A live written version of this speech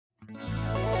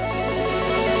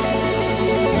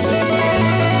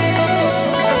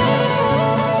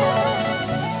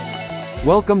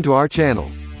Welcome to our channel,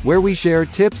 where we share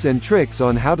tips and tricks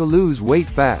on how to lose weight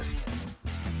fast.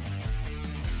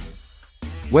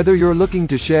 Whether you're looking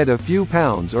to shed a few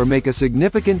pounds or make a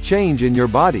significant change in your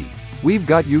body, we've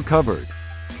got you covered.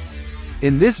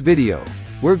 In this video,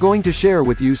 we're going to share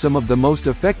with you some of the most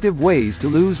effective ways to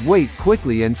lose weight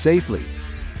quickly and safely.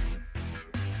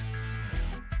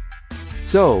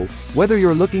 So, whether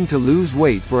you're looking to lose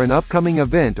weight for an upcoming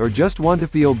event or just want to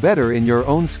feel better in your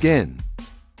own skin,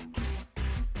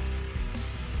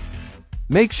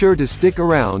 make sure to stick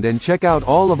around and check out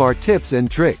all of our tips and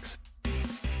tricks.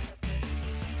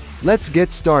 Let's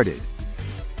get started.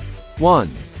 1.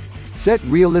 Set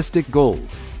realistic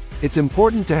goals. It's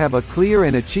important to have a clear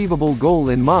and achievable goal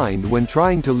in mind when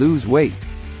trying to lose weight.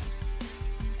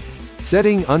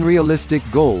 Setting unrealistic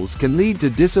goals can lead to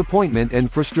disappointment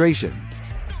and frustration.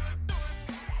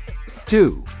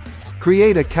 2.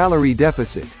 Create a calorie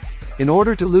deficit. In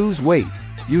order to lose weight,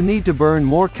 you need to burn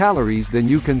more calories than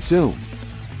you consume.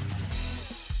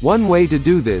 One way to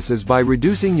do this is by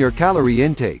reducing your calorie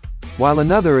intake, while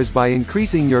another is by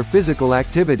increasing your physical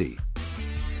activity.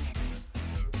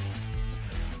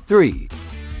 3.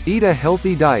 Eat a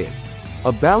healthy diet.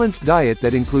 A balanced diet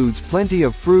that includes plenty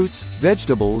of fruits,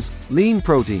 vegetables, lean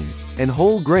protein, and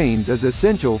whole grains is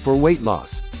essential for weight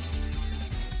loss.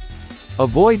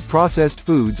 Avoid processed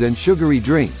foods and sugary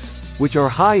drinks, which are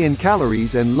high in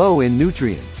calories and low in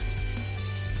nutrients.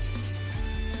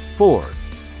 4.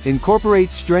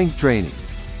 Incorporate strength training.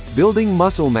 Building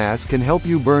muscle mass can help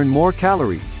you burn more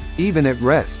calories, even at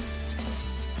rest.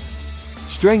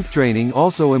 Strength training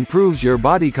also improves your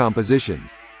body composition,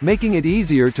 making it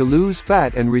easier to lose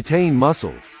fat and retain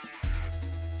muscle.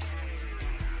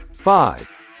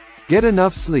 5. Get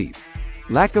enough sleep.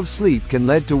 Lack of sleep can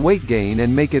lead to weight gain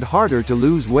and make it harder to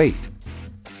lose weight.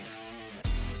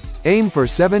 Aim for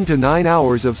 7 to 9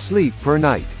 hours of sleep per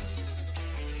night.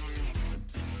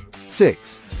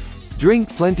 6.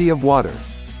 Drink plenty of water.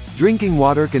 Drinking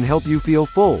water can help you feel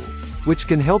full, which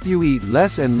can help you eat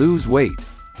less and lose weight.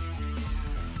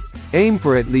 Aim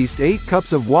for at least 8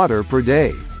 cups of water per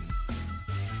day.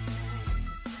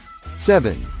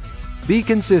 7. Be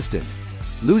consistent.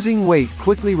 Losing weight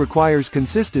quickly requires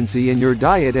consistency in your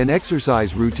diet and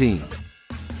exercise routine.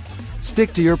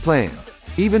 Stick to your plan,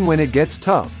 even when it gets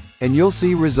tough, and you'll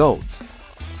see results.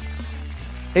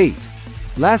 8.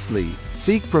 Lastly,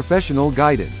 seek professional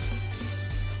guidance.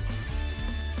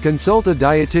 Consult a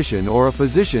dietitian or a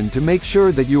physician to make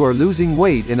sure that you are losing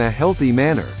weight in a healthy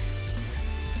manner.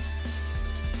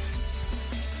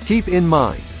 Keep in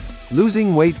mind,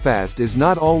 losing weight fast is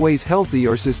not always healthy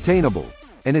or sustainable,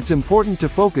 and it's important to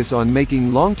focus on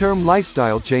making long-term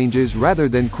lifestyle changes rather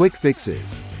than quick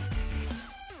fixes.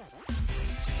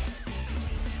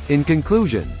 In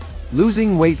conclusion,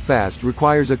 losing weight fast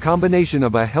requires a combination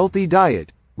of a healthy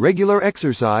diet, regular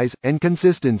exercise, and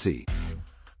consistency.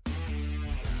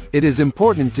 It is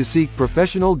important to seek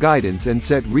professional guidance and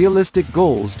set realistic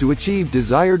goals to achieve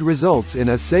desired results in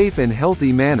a safe and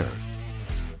healthy manner.